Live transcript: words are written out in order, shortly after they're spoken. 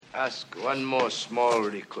Ask one more small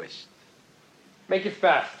request. Make it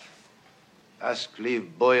fast. Ask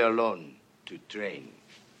leave boy alone to train.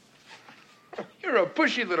 You're a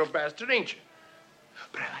pushy little bastard, ain't you?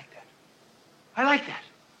 But I like that. I like that.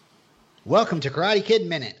 Welcome to Karate Kid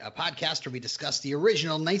Minute, a podcast where we discuss the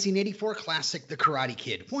original 1984 classic, The Karate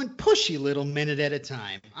Kid, one pushy little minute at a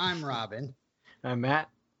time. I'm Robin. I'm Matt.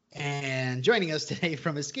 And joining us today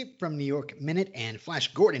from Escape from New York Minute and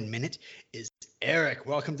Flash Gordon Minute is Eric.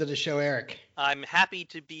 Welcome to the show, Eric. I'm happy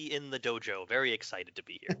to be in the dojo. Very excited to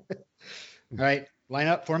be here. All right, line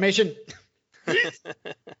up, formation.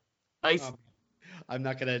 Ice. I'm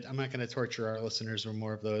not gonna torture our listeners with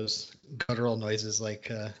more of those guttural noises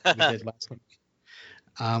like we did last week.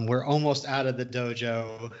 We're almost out of the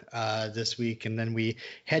dojo this week, and then we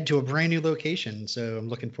head to a brand new location. So I'm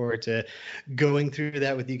looking forward to going through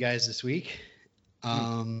that with you guys this week.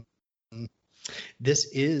 This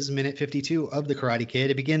is minute 52 of The Karate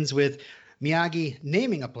Kid. It begins with Miyagi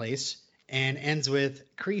naming a place and ends with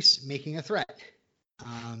Kreese making a threat.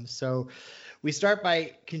 So we start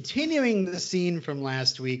by continuing the scene from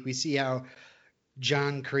last week. We see how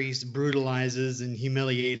John Kreese brutalizes and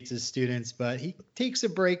humiliates his students, but he takes a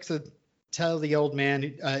break to tell the old man,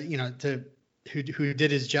 who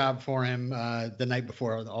did his job for him the night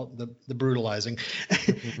before, the brutalizing.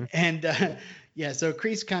 And so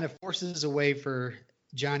Kreese kind of forces a way for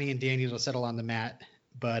Johnny and Daniel to settle on the mat,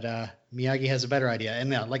 but Miyagi has a better idea. And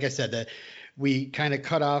now, like I said, we kind of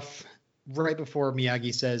cut off right before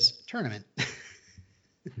Miyagi says tournament.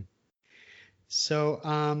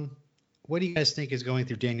 So, what do you guys think is going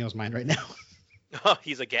through Daniel's mind right now? Oh,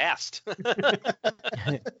 he's aghast.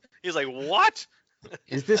 He's like, what?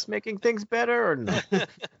 Is this making things better or no? I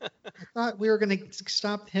thought we were going to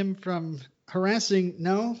stop him from harassing.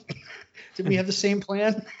 No? Did we have the same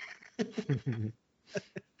plan?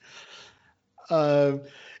 And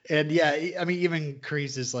yeah, I mean, even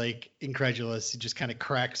Kreese is like incredulous. He just kind of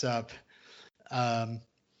cracks up. And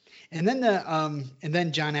then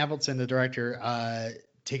John Avildsen, the director,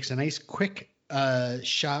 takes a nice quick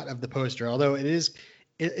shot of the poster. Although it is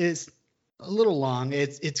a little long.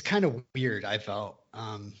 It's kind of weird. I felt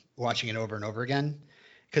watching it over and over again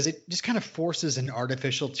because it just kind of forces an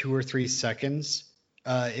artificial 2 or 3 seconds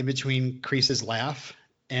in between Kreese's laugh,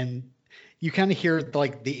 and you kind of hear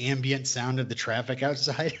like the ambient sound of the traffic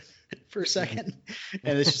outside for a second,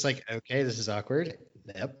 and it's just like, okay, this is awkward.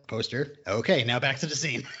 Yep, poster. Okay, now back to the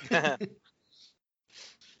scene.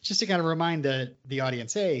 Just to kind of remind the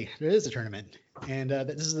audience, hey, there is a tournament, and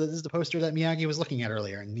this is the poster that Miyagi was looking at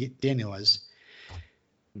earlier, and Daniel was.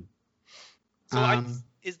 So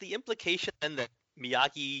is the implication then that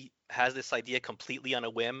Miyagi has this idea completely on a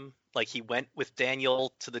whim? Like he went with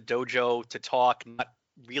Daniel to the dojo to talk, not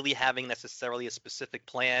really having necessarily a specific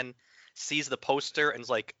plan, sees the poster and is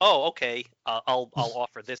like, oh, okay, I'll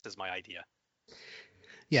offer this as my idea.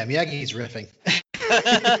 Yeah, Miyagi's riffing.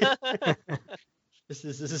 This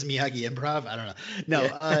is Miyagi improv. I don't know. No,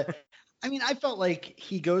 yeah. I mean, I felt like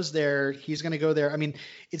he's going to go there. I mean,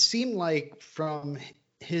 it seemed like from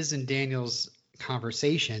his and Daniel's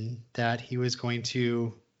conversation that he was going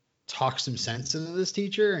to talk some sense into this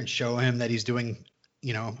teacher and show him that he's doing,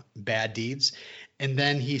 bad deeds. And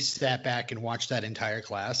then he sat back and watched that entire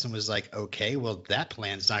class and was like, okay, well, that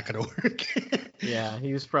plan's not going to work. Yeah,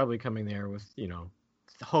 he was probably coming there with,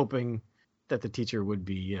 hoping that the teacher would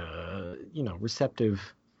be, receptive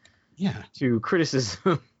to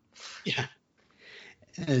criticism. Yeah.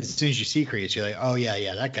 As soon as you see Kreese, you're like, oh,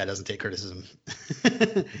 yeah, that guy doesn't take criticism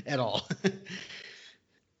at all.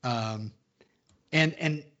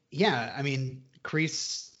 And yeah, I mean,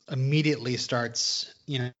 Kreese immediately starts,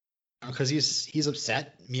 because he's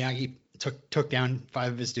upset. Miyagi took down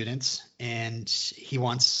 5 of his students, and he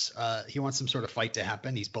wants some sort of fight to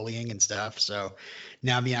happen. He's bullying and stuff. So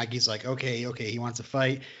now Miyagi's like, okay, he wants a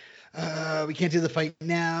fight. We can't do the fight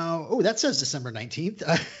now. Oh, that says December 19th.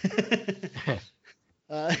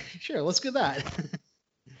 Sure, let's do that.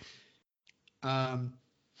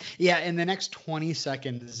 Yeah, in the next 20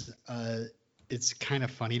 seconds, it's kind of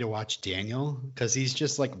funny to watch Daniel because he's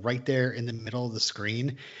just like right there in the middle of the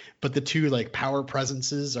screen. But the two like power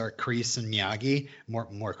presences are Kreese and Miyagi.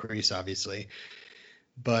 More Kreese, obviously.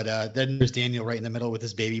 But then there's Daniel right in the middle with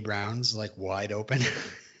his baby browns like wide open.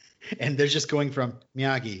 And they're just going from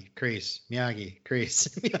Miyagi, Kreese, Miyagi, Kreese,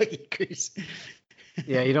 Miyagi, Kreese.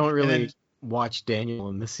 Yeah, you don't really watch Daniel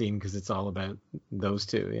in this scene because it's all about those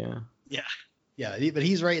two. Yeah. Yeah, but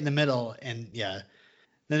he's right in the middle, and yeah.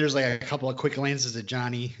 Then there's like a couple of quick glances at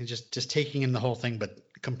Johnny, just taking in the whole thing, but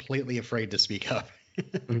completely afraid to speak up.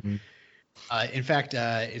 Mm-hmm. In fact,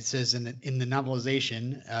 it says in the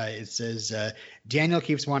novelization, it says Daniel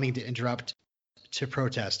keeps wanting to interrupt to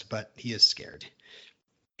protest, but he is scared.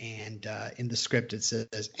 And in the script, it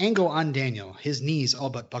says, "Angle on Daniel. His knees all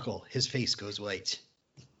but buckle. His face goes white."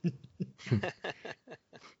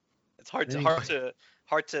 It's hard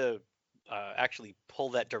to actually pull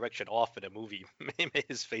that direction off in a movie.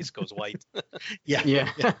 His face goes white.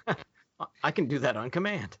 Yeah. I can do that on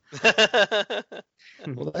command.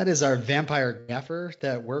 Well, that is our vampire gaffer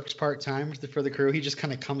that works part-time for the crew. He just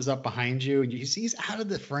kind of comes up behind you and he's out of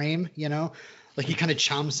the frame, like he kind of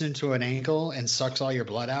chomps into an ankle and sucks all your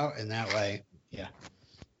blood out. And that way, yeah.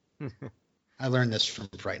 I learned this from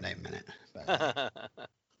Fright Night Minute.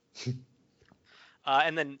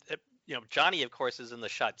 And then, Johnny, of course, is in the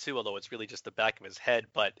shot too, although it's really just the back of his head.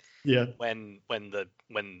 But yeah, when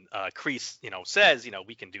Kreese, says,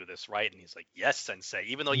 we can do this, right? And he's like, "Yes, Sensei."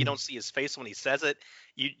 Even though you don't see his face when he says it,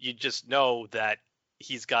 you just know that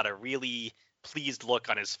he's got a really pleased look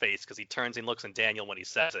on his face because he turns and looks at Daniel when he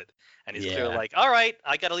says it, and he's clearly like, "All right,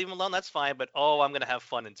 I gotta leave him alone. That's fine, but I'm gonna have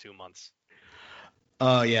fun in 2 months."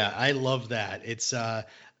 Oh yeah, I love that. It's and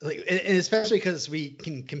especially because we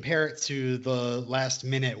can compare it to the last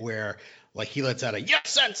minute where like he lets out a "Yes,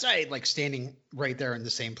 Sensei," like standing right there in the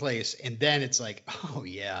same place, and then it's like, "Oh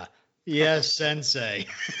yeah, yes, Sensei."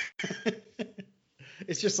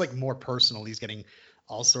 It's just like more personal. He's getting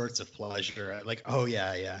all sorts of pleasure. Like, "Oh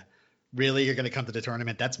yeah, really, you're gonna come to the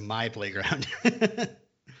tournament? That's my playground."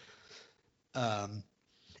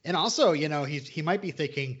 And also, he might be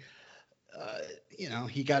thinking.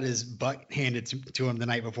 He got his butt handed to him the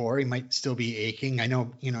night before. He might still be aching. I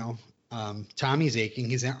know, Tommy's aching.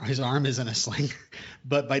 His arm is in a sling,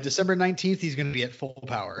 but by December 19th, he's going to be at full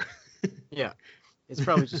power. Yeah. It's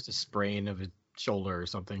probably just a sprain of his shoulder or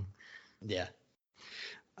something. Yeah.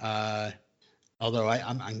 Although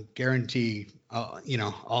I'm guarantee,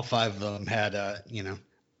 all 5 of them had,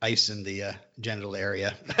 ice in the genital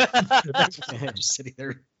area. Just sitting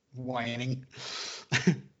there whining.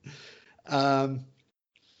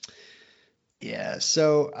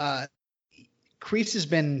 So Kreese has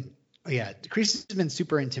been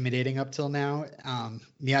super intimidating up till now.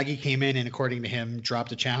 Miyagi came in and, according to him,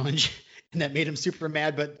 dropped a challenge, and that made him super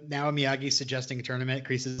mad. But now Miyagi's suggesting a tournament.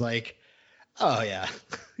 Kreese is like, "Oh yeah,"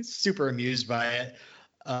 he's super amused by it.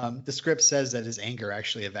 The script says that his anger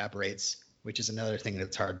actually evaporates, which is another thing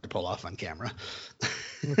that's hard to pull off on camera.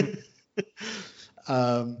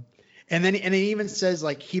 And then it even says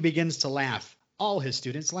like he begins to laugh. All his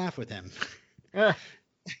students laugh with him.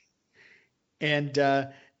 And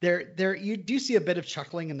there you do see a bit of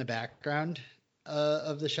chuckling in the background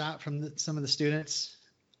of the shot from some of the students.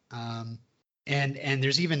 And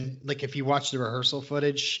there's even like if you watch the rehearsal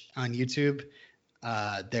footage on YouTube,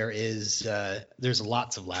 there's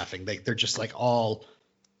lots of laughing. They're just like all,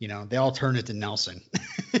 they all turn it to Nelson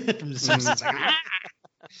from The Simpsons. Like, "Ah!"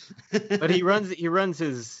 But he runs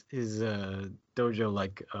his dojo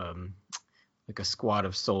like a squad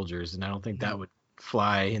of soldiers, and I don't think that would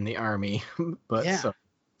fly in the army. But yeah.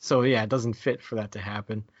 So yeah, it doesn't fit for that to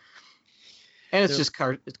happen. And it's just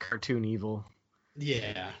it's cartoon evil.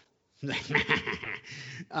 Yeah.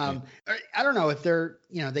 I don't know if they're,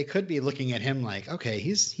 they could be looking at him like, okay,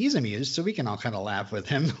 he's amused, so we can all kind of laugh with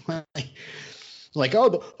him. Like,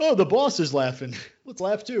 the boss is laughing. Let's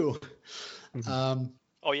laugh too.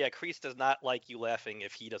 Oh yeah, Kreese does not like you laughing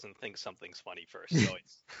if he doesn't think something's funny first. So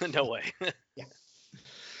it's no way. Yeah.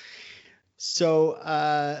 So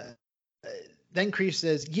then Kreese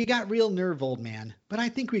says, "You got real nerve, old man, but I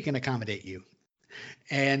think we can accommodate you."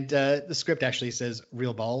 And the script actually says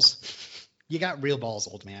 "real balls." You got real balls,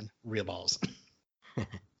 old man, real balls.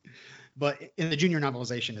 But in the junior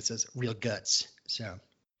novelization, it says "real guts." So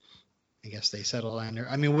I guess they settled on there.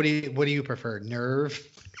 I mean, what do you prefer, nerve?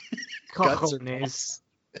 Cojones.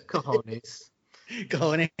 Cojones.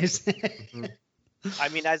 Mm-hmm. I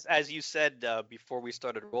mean, as you said before we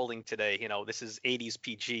started rolling today, this is 80s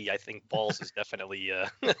PG. I think balls is definitely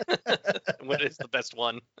what is the best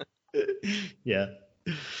one. Yeah.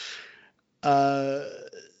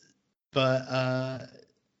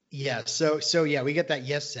 Yeah. So yeah, we get that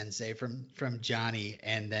 "Yes, Sensei" from Johnny,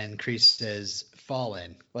 and then Kreese says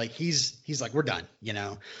 "Fallen." Like he's like, "We're done,"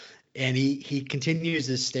 And he continues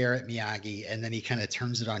to stare at Miyagi, and then he kind of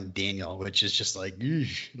turns it on Daniel, which is just like you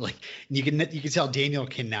can tell Daniel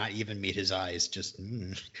cannot even meet his eyes. Just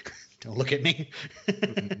don't look at me.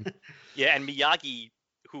 Yeah, and Miyagi,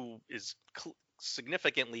 who is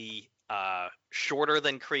significantly shorter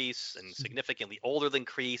than Kreese and significantly older than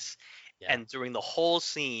Kreese, and during the whole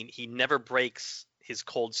scene, he never breaks his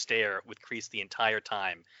cold stare with Kreese the entire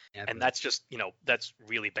time. Yeah. And that's just, that's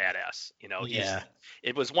really badass. Yeah.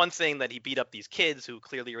 It was one thing that he beat up these kids who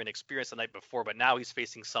clearly are inexperienced the night before, but now he's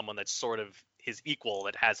facing someone that's sort of his equal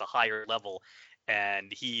that has a higher level,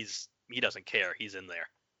 and he doesn't care. He's in there.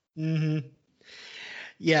 Mm-hmm.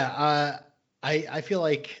 Yeah. I feel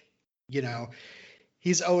like,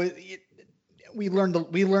 he's always, we learned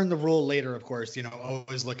the rule later, of course,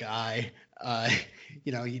 always look eye.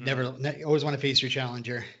 You never always want to face your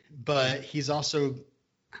challenger, but he's also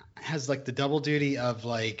has like the double duty of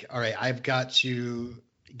like, all right, I've got to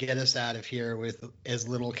get us out of here with as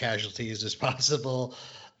little casualties as possible.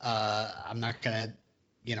 I'm not gonna,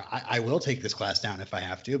 I will take this class down if I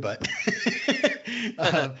have to, but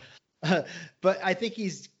but I think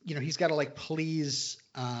he's got to like please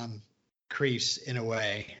Kreese in a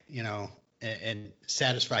way, and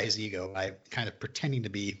satisfy his ego by kind of pretending to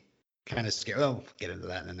be kind of scared. Oh, we'll get into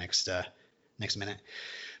that in the next minute.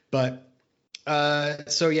 But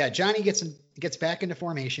so yeah, Johnny gets back into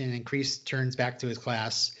formation, and Kreese turns back to his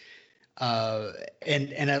class.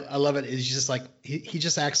 And I love it. It's just like he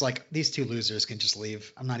just acts like these two losers can just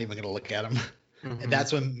leave. I'm not even going to look at them. Mm-hmm. And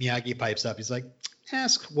that's when Miyagi pipes up. He's like,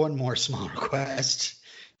 ask one more small request.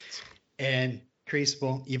 And Kreese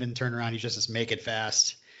won't even turn around. He just says, make it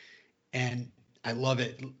fast. And I love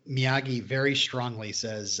it. Miyagi very strongly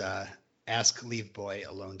says, ask Leave Boy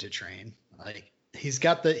alone to train. Like he's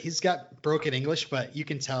got broken English, but you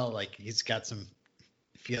can tell like he's got some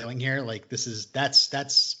feeling here. Like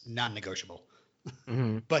that's non-negotiable.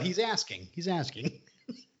 Mm-hmm. But he's asking.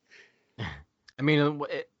 I mean,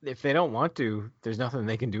 if they don't want to, there's nothing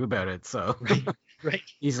they can do about it. So right.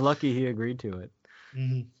 He's lucky he agreed to it.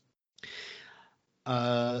 Mm-hmm.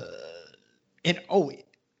 And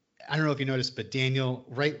I don't know if you noticed, but Daniel,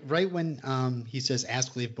 right when he says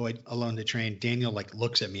ask Leave Boy alone to train, Daniel like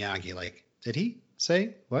looks at Miyagi like, did he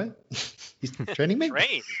say what? He's training me?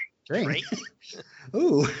 Train.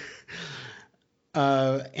 Ooh.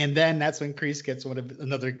 And then that's when Kreese gets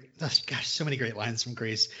so many great lines from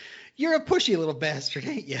Kreese. You're a pushy little bastard,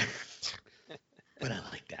 ain't you? But I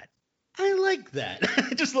like that.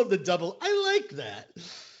 I just love the double. I like that.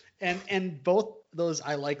 And both those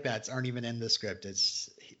I like that's aren't even in the script.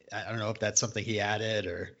 I don't know if that's something he added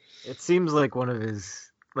or. It seems like one of his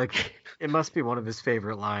it must be one of his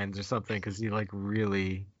favorite lines or something because he like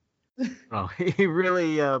really. Oh, he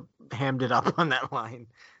really hammed it up on that line.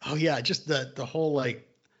 Oh yeah, just the whole like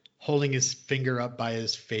holding his finger up by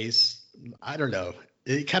his face. I don't know.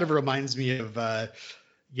 It kind of reminds me of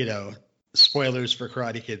spoilers for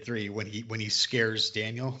Karate Kid 3 when he scares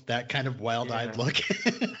Daniel. That kind of wild-eyed look.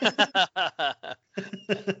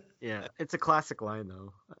 Yeah, it's a classic line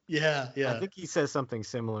though. Yeah. I think he says something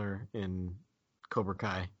similar in Cobra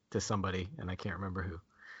Kai to somebody, and I can't remember who.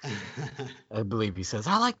 I believe he says,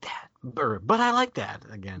 I like that, but I like that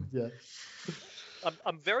again. Yeah.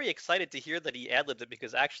 I'm very excited to hear that he ad-libbed it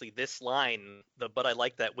because actually this line, but I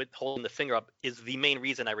like that with holding the finger up, is the main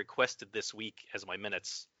reason I requested this week as my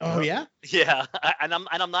minutes. Oh yeah? Yeah, and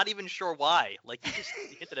I'm not even sure why. Like you just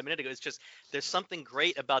hinted a minute ago, it's just there's something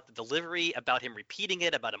great about the delivery, about him repeating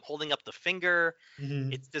it, about him holding up the finger.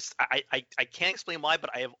 Mm-hmm. It's just I can't explain why,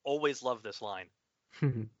 but I have always loved this line.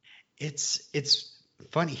 It's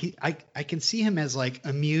funny. I can see him as like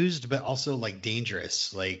amused, but also like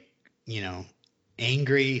dangerous, like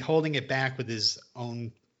angry, holding it back with his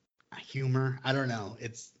own humor. I don't know.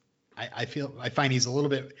 I find he's a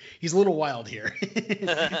little wild here.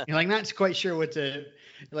 You're like not quite sure what to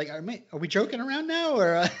like. Are we joking around now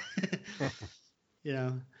or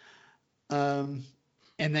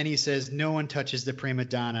and then he says no one touches the prima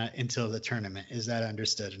donna until the tournament. Is that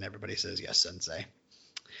understood? And everybody says yes, sensei.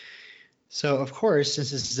 So, of course, since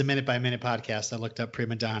this is a minute-by-minute podcast, I looked up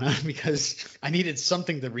prima donna because I needed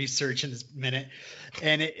something to research in this minute.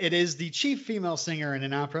 And it is the chief female singer in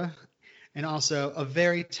an opera and also a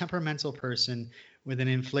very temperamental person with an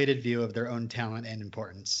inflated view of their own talent and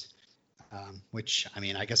importance, which, I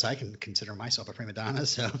mean, I guess I can consider myself a prima donna.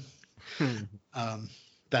 So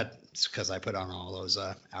that's because I put on all those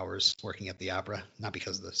hours working at the opera, not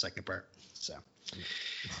because of the second part. So...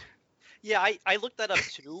 Yeah, I looked that up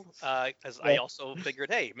too, as I also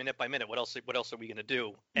figured, hey, minute by minute, what else are we gonna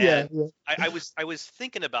do? And I was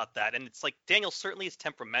thinking about that, and it's like Daniel certainly is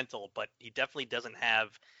temperamental, but he definitely doesn't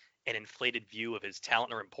have an inflated view of his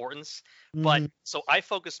talent or importance. Mm-hmm. But so I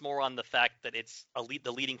focus more on the fact that it's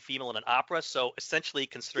the leading female in an opera. So essentially,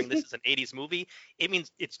 considering this is an '80s movie, it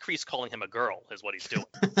means it's Kreese calling him a girl is what he's doing.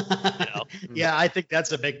 Yeah, I think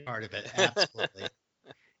that's a big part of it. Absolutely.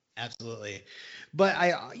 Absolutely. But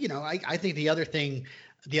I think the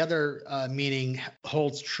other meaning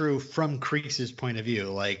holds true from Kreese's point of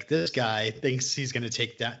view. Like, this guy thinks he's going to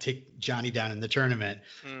take Johnny down in the tournament.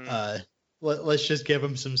 Let's just give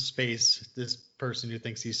him some space. This person who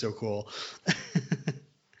thinks he's so cool.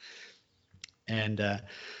 And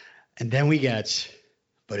then we get,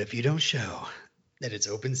 but if you don't show that it's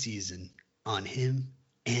open season on him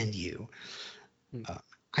and you.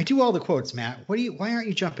 I do all the quotes, Matt. Why aren't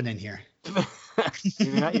you jumping in here?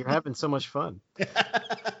 You're having so much fun.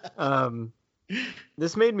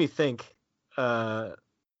 This made me think,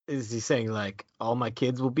 is he saying like, all my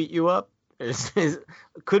kids will beat you up?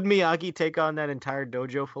 Could Miyagi take on that entire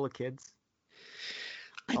dojo full of kids?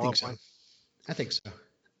 I think so.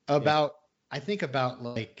 I think about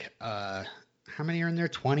like, how many are in there?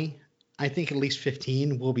 20? I think at least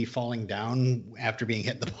 15 will be falling down after being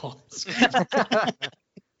hit in the balls.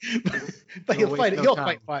 But he'll fight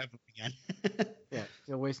 5 of them again. Yeah,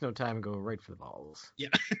 he'll waste no time and go right for the balls. Yeah.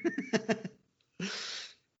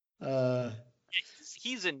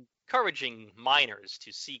 He's encouraging minors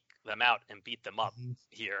to seek them out and beat them up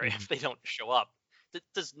here if they don't show up.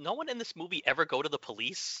 Does no one in this movie ever go to the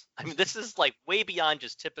police? I mean, this is like way beyond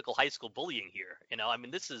just typical high school bullying here. I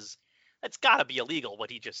mean, it's got to be illegal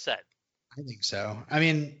what he just said. I think so. I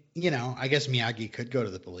mean, I guess Miyagi could go to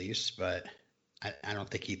the police, but I don't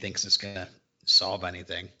think he thinks it's going to solve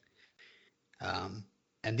anything.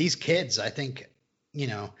 And these kids, I think,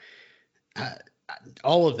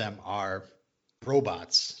 all of them are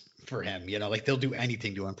robots for him. Like, they'll do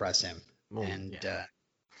anything to impress him.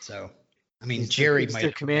 So, I mean, Jerry might.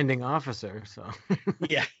 Their commanding officer, so.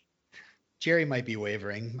 Yeah, Jerry might be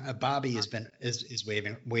wavering. Bobby is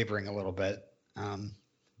wavering a little bit,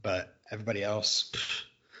 but everybody else.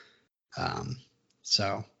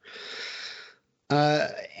 So.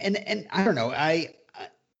 And I don't know. I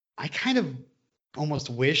kind of almost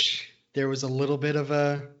wish there was a little bit of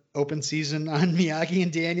a open season on Miyagi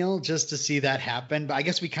and Daniel just to see that happen. But I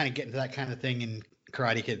guess we kind of get into that kind of thing in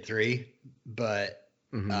Karate Kid 3. But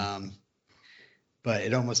but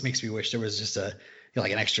it almost makes me wish there was just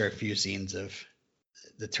like an extra few scenes of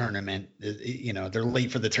the tournament. They're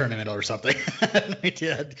late for the tournament or something.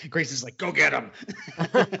 Grace is like, go get him.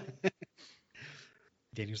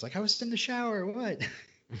 Daniel's like, I was in the shower. What?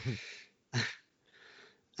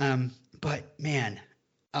 But man,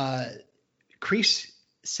 Kreese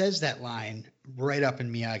says that line right up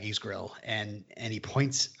in Miyagi's grill, and he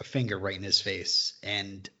points a finger right in his face,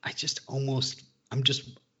 and I just want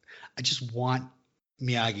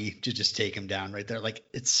Miyagi to just take him down right there. Like,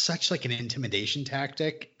 it's such like an intimidation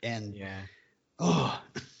tactic, and Do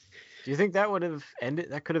you think that would have ended?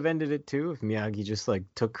 That could have ended it too if Miyagi just like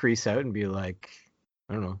took Kreese out and be like,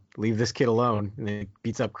 I don't know, leave this kid alone, and then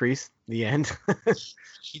beats up Kreese. The end. I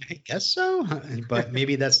guess so, but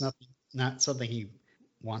maybe that's not something he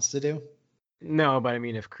wants to do. No, but I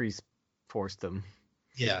mean, if Kreese forced him.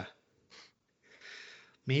 Yeah.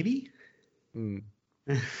 Maybe.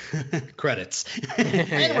 Credits.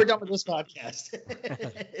 And we're done with this podcast.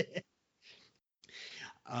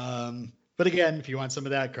 But again, if you want some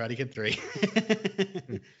of that, Karate Kid 3.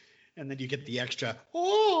 And then you get the extra.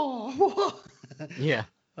 Yeah.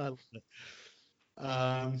 But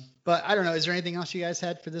I don't know. Is there anything else you guys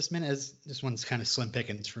had for this minute? This one's kind of slim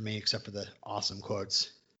pickings for me, except for the awesome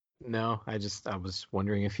quotes. No, I was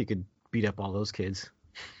wondering if he could beat up all those kids.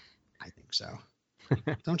 I think so.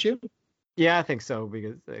 Don't you? Yeah, I think so,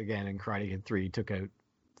 because again, in Karate Kid 3, he took out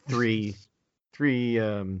three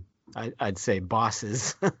I'd say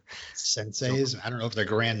bosses. Senseis. I don't know if they're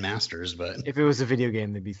grandmasters, but if it was a video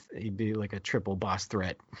game, he'd be like a triple boss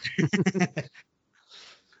threat.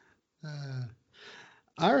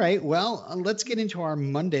 All right. Well, let's get into our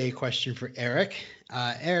Monday question for Eric.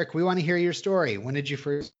 Eric, we want to hear your story. When did you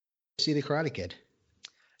first see The Karate Kid?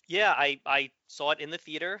 Yeah, I saw it in the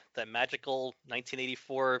theater, that magical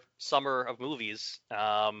 1984 summer of movies,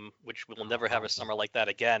 which we will never have a summer like that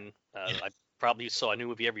again. I probably saw a new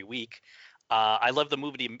movie every week. I loved the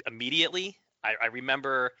movie immediately. I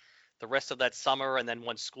remember the rest of that summer, and then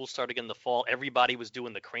when school started in the fall, everybody was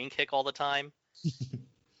doing the crane kick all the time.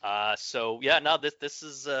 So yeah, no, this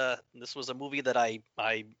was a movie that I've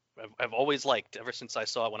always liked ever since I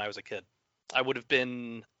saw it when I was a kid. I would have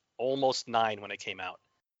been almost 9 when it came out.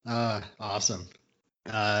 Awesome.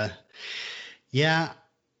 Yeah.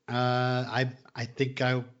 I think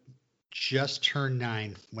I just turned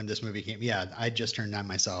 9 when this movie came. Yeah, I just turned 9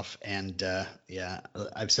 myself, and yeah,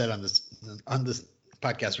 I've said on this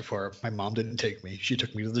podcast before, my mom didn't take me. She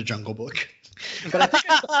took me to the Jungle Book. But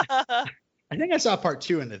I think I saw part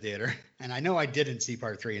 2 in the theater, and I know I didn't see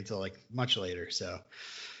part 3 until like much later. So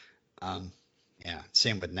Yeah,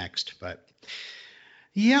 same with Next, but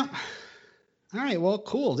yeah. All right, well,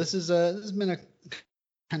 cool. This has been a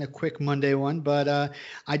kind of quick Monday one, but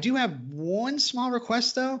I do have one small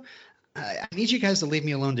request though. I need you guys to leave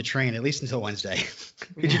me alone to train at least until Wednesday.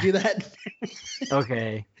 Could you do that?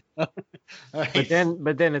 Okay. All right.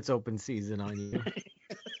 But then it's open season on you.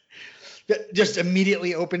 Just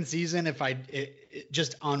immediately open season if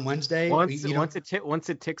just on Wednesday. Once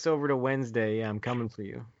it ticks over to Wednesday, yeah, I'm coming for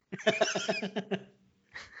you.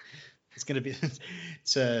 It's gonna be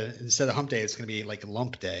instead of hump day, it's gonna be like a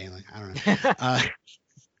lump day. Like, I don't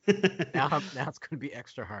know. Now it's gonna be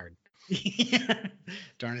extra hard. Yeah.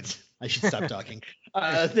 Darn it! I should stop talking.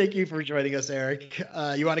 Thank you for joining us, Eric.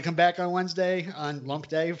 You want to come back on Wednesday on lump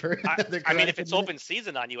day for? I mean, if it's open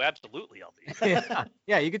season on you, absolutely, I'll be.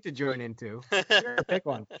 Yeah, you get to join in too. Sure, pick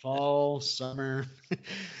one. Fall, summer,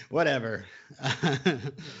 whatever.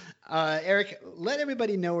 Eric, let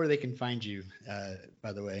everybody know where they can find you.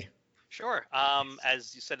 By the way. Sure.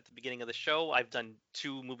 As you said at the beginning of the show, I've done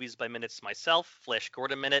 2 movies by minutes myself, Flash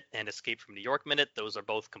Gordon Minute and Escape from New York Minute. Those are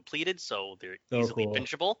both completed, so they're easily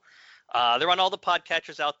bingeable. They're on all the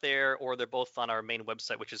podcatchers out there, or they're both on our main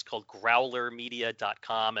website, which is called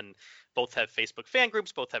growlermedia.com, and both have Facebook fan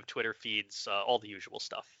groups, both have Twitter feeds, all the usual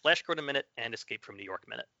stuff. Flash Gordon Minute and Escape from New York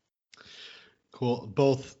Minute. Cool.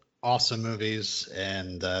 Both awesome movies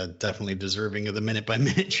and definitely deserving of the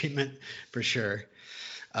minute-by-minute treatment for sure.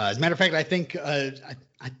 As a matter of fact, I think I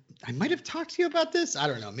might have talked to you about this. I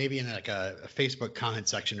don't know, maybe in like a Facebook comment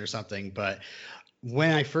section or something. But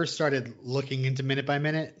when I first started looking into minute by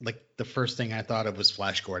minute, like the first thing I thought of was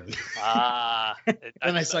Flash Gordon.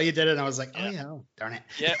 And I saw you did it, and I was like, oh, darn it.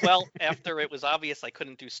 Yeah, well, after it was obvious I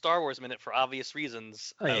couldn't do Star Wars Minute for obvious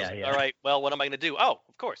reasons. Oh, yeah, yeah. All right, well, what am I going to do? Oh,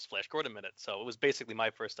 of course, Flash Gordon Minute. So it was basically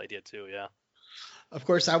my first idea too, yeah. Of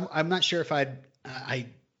course, I'm not sure if I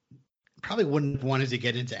probably wouldn't have wanted to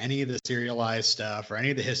get into any of the serialized stuff or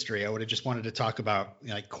any of the history. I would have just wanted to talk about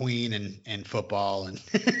like Queen and football and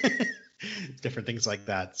different things like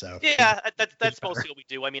that. So yeah, that's mostly what we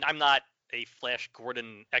do. I mean, I'm not a Flash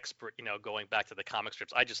Gordon expert, going back to the comic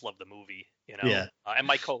strips. I just love the movie, Yeah. And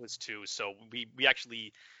my co-host too. So we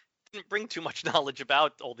actually didn't bring too much knowledge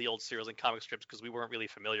about all the old serials and comic strips because we weren't really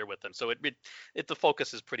familiar with them. So the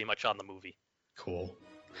focus is pretty much on the movie. Cool.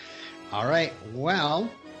 All right. Well,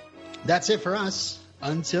 that's it for us.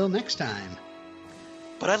 Until next time.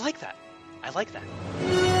 But I like that.